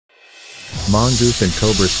Mongoose and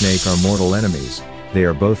cobra snake are mortal enemies. They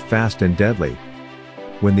are both fast and deadly.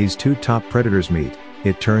 When these two top predators meet,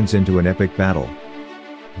 it turns into an epic battle.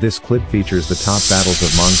 This clip features the top battles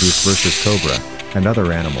of mongoose versus cobra, and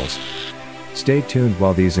other animals. Stay tuned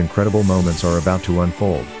while these incredible moments are about to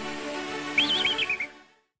unfold.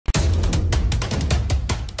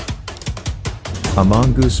 A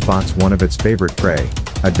mongoose spots one of its favorite prey,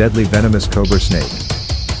 a deadly venomous cobra snake.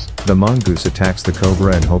 The mongoose attacks the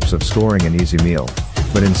cobra in hopes of scoring an easy meal,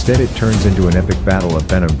 but instead it turns into an epic battle of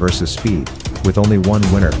venom versus speed, with only one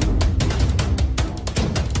winner.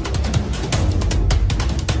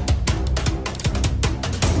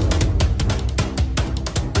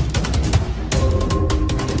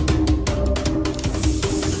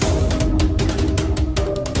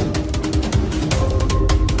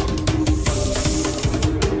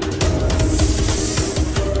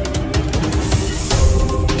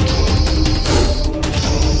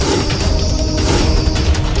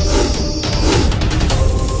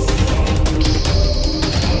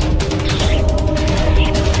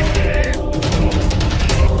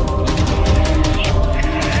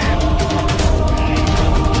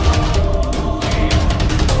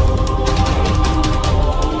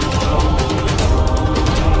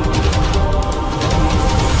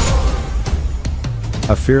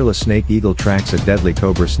 A fearless snake eagle tracks a deadly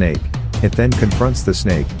cobra snake. It then confronts the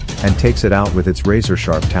snake, and takes it out with its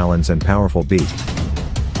razor-sharp talons and powerful beak.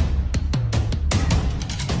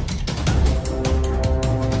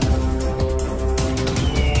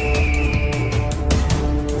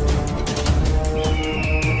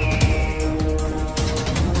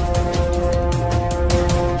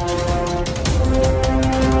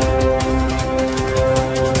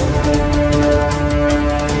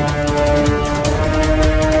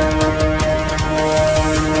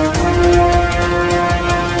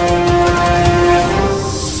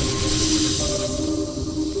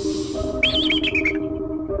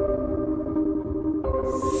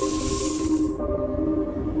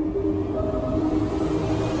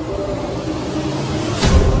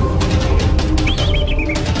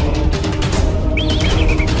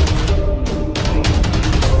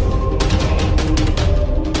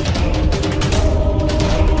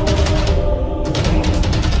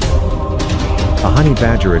 A honey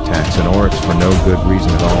badger attacks an oryx for no good reason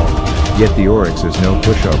at all. Yet the oryx is no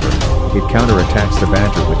pushover. It counterattacks the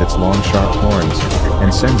badger with its long sharp horns,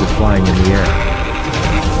 and sends it flying in the air.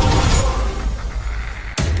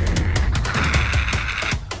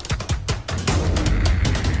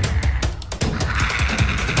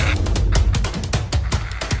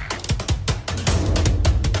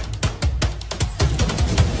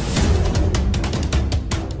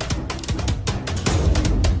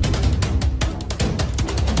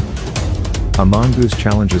 A mongoose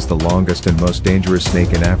challenges the longest and most dangerous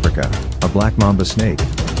snake in Africa, a black mamba snake.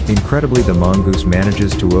 Incredibly, the mongoose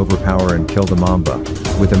manages to overpower and kill the mamba,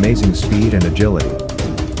 with amazing speed and agility.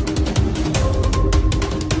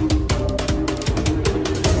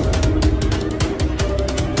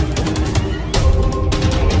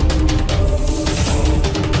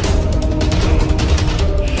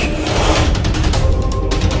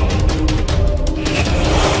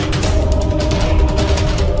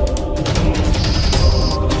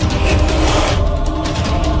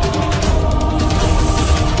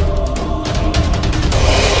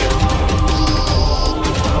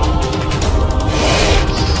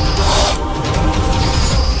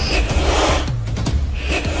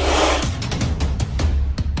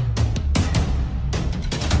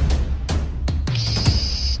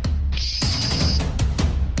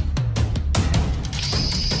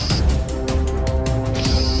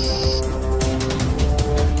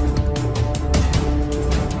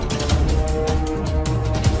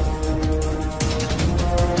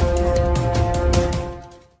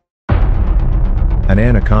 An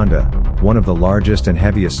anaconda, one of the largest and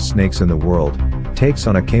heaviest snakes in the world, takes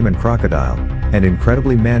on a caiman crocodile, and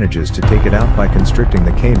incredibly manages to take it out by constricting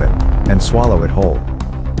the caiman, and swallow it whole.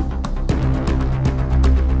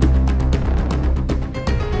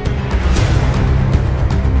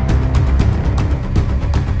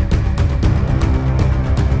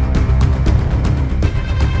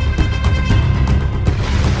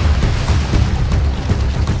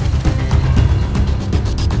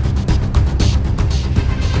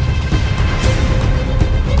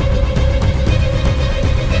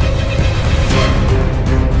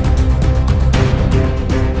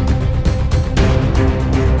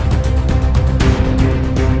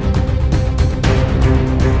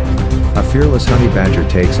 A fearless honey badger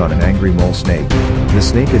takes on an angry mole snake. The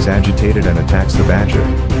snake is agitated and attacks the badger,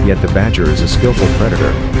 yet the badger is a skillful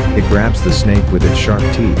predator, It grabs the snake with its sharp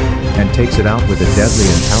teeth, and takes it out with a deadly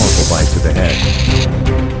and powerful bite to the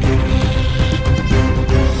head.